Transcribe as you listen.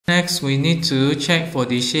Next, we need to check for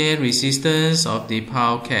the shear resistance of the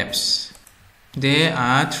pile caps. There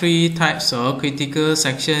are three types of critical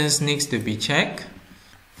sections needs to be checked.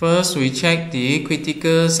 First, we check the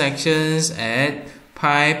critical sections at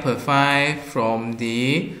pi per 5 from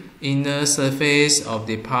the inner surface of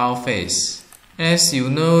the pile face. As you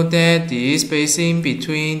know that the spacing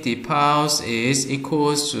between the piles is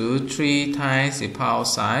equals to 3 times the pile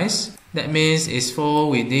size, that means it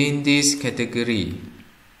falls within this category.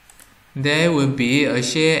 There will be a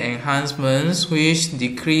shear enhancement which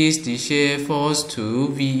decrease the shear force to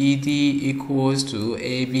VED equals to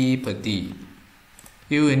AB per D.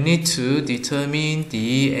 You will need to determine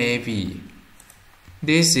the AB.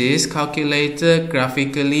 This is calculated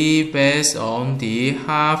graphically based on the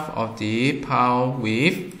half of the pile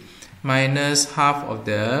width minus half of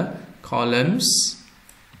the columns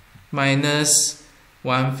minus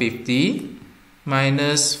 150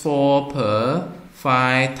 minus 4 per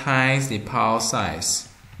 5 times the pile size.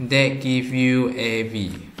 That gives you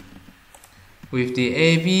AB. With the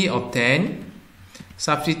AB obtained,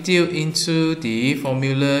 substitute into the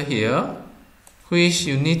formula here, which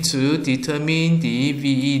you need to determine the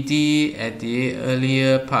VED at the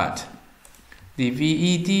earlier part. The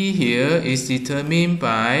VED here is determined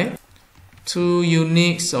by 2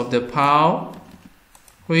 units of the pile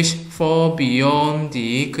which fall beyond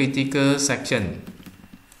the critical section.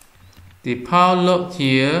 The pile load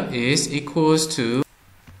here is equals to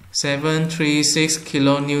 736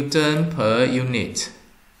 kN per unit.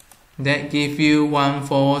 That gives you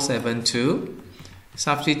 1472.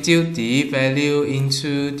 Substitute the value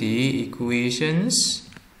into the equations.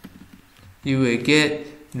 You will get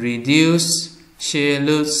reduced shear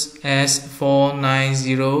loads as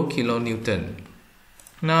 490 kN.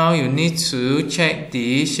 Now you need to check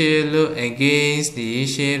the shear load against the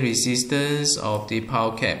shear resistance of the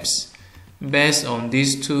pile caps. Based on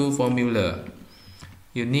these two formulas,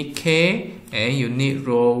 you need K and you need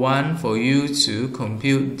rho 1 for you to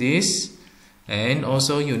compute this, and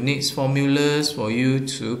also you need formulas for you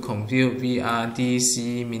to compute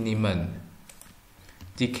VRDC minimum.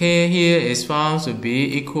 The K here is found to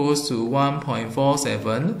be equals to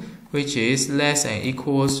 1.47, which is less than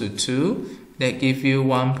equals to 2. That gives you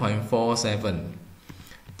 1.47.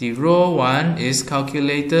 The rho 1 is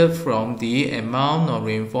calculated from the amount of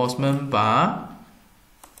reinforcement bar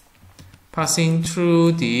passing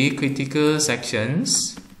through the critical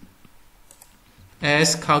sections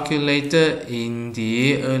as calculated in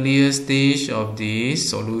the earlier stage of the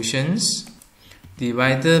solutions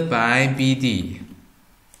divided by BD.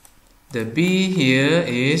 The B here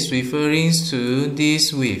is referring to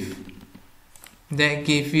this width. That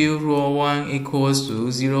gives you rho 1 equals to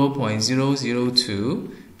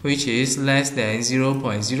 0.002, which is less than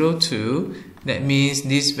 0.02. That means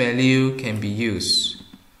this value can be used.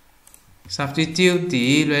 Substitute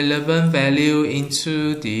the relevant value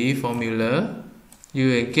into the formula. You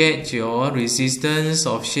will get your resistance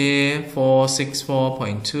of shear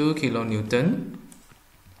 464.2 kN.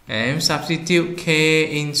 And substitute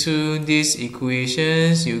K into these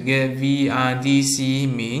equations, you get VRDC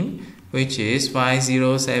mean, which is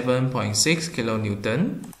 507.6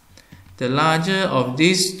 kN. The larger of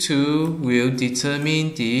these two will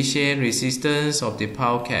determine the shear resistance of the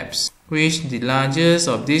pile caps, which the largest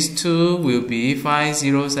of these two will be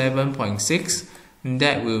 507.6.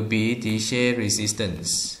 That will be the shear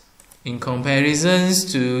resistance. In comparison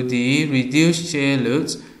to the reduced shear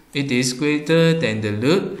load, it is greater than the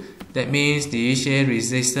load. That means the shear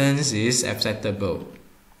resistance is acceptable.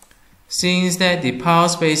 Since that the pile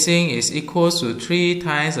spacing is equal to 3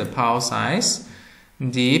 times the pile size,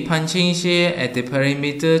 the punching shear at the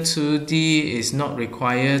perimeter 2D is not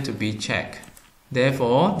required to be checked.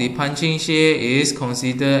 Therefore, the punching shear is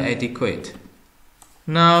considered adequate.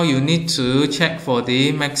 Now you need to check for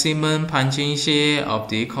the maximum punching shear of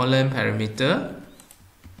the column perimeter.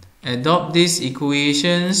 Adopt these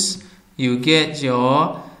equations, you get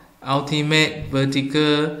your ultimate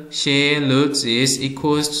vertical shear load is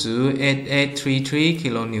equals to 8833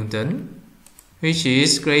 kN, which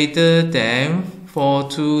is greater than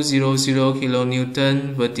 4200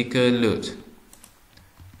 kN vertical load.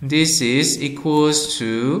 This is equals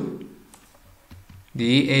to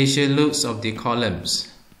the axial loads of the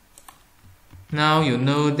columns. Now you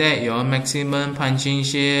know that your maximum punching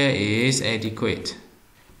shear is adequate.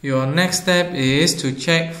 Your next step is to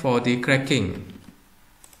check for the cracking.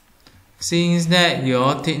 Since that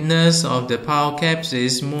your thickness of the pile caps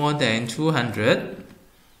is more than 200,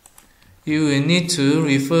 you will need to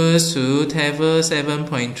refer to table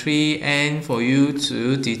 7.3N for you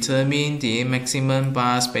to determine the maximum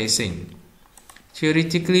bar spacing.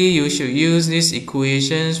 Theoretically, you should use these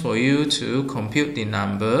equations for you to compute the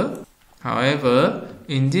number. However,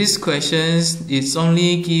 in these questions, it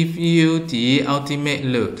only gives you the ultimate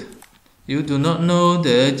load. You do not know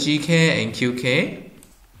the GK and QK.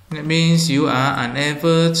 That means you are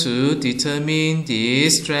unable to determine the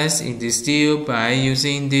stress in the steel by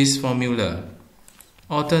using this formula.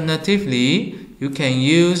 Alternatively, you can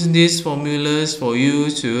use these formulas for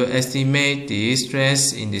you to estimate the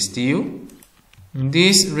stress in the steel.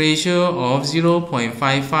 This ratio of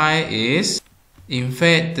 0.55 is, in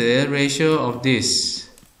fact, the ratio of this,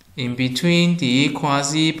 in between the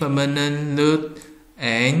quasi-permanent load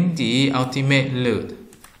and the ultimate load.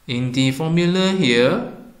 In the formula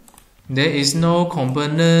here, there is no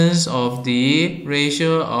components of the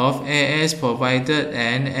ratio of AS provided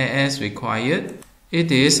and AS required.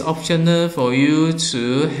 It is optional for you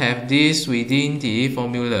to have this within the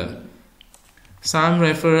formula. Some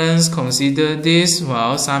reference consider this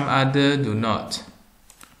while some other do not.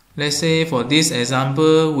 Let's say for this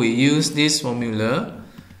example, we use this formula.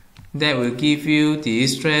 That will give you the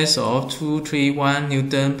stress of 231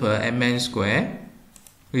 Newton per mm square.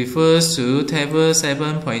 Refers to table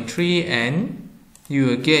 7.3 and you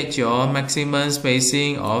will get your maximum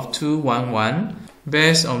spacing of 211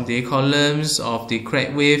 based on the columns of the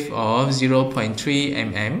crack width of 0.3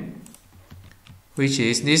 mm, which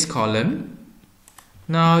is this column.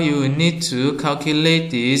 Now you will need to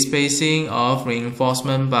calculate the spacing of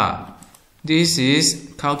reinforcement bar. This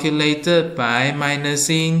is calculated by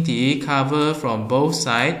minusing the cover from both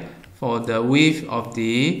sides for the width of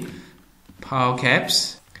the pile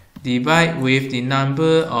caps. Divide with the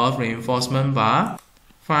number of reinforcement bar.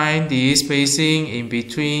 Find the spacing in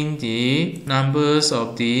between the numbers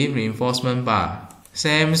of the reinforcement bar.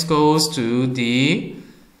 Same goes to the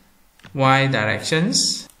y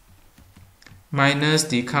directions. Minus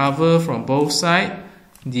the cover from both sides.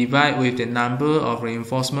 Divide with the number of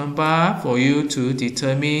reinforcement bar for you to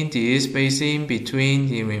determine the spacing between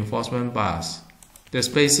the reinforcement bars. The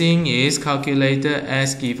spacing is calculated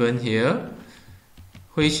as given here,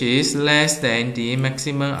 which is less than the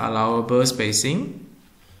maximum allowable spacing.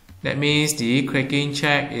 That means the cracking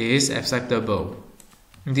check is acceptable.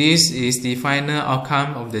 This is the final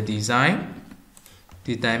outcome of the design.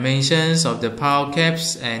 The dimensions of the pile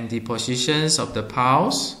caps and the positions of the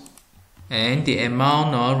piles, and the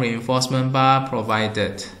amount of reinforcement bar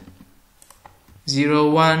provided.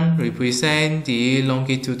 01 represents the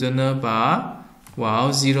longitudinal bar,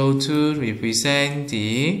 while 02 represents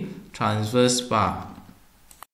the transverse bar.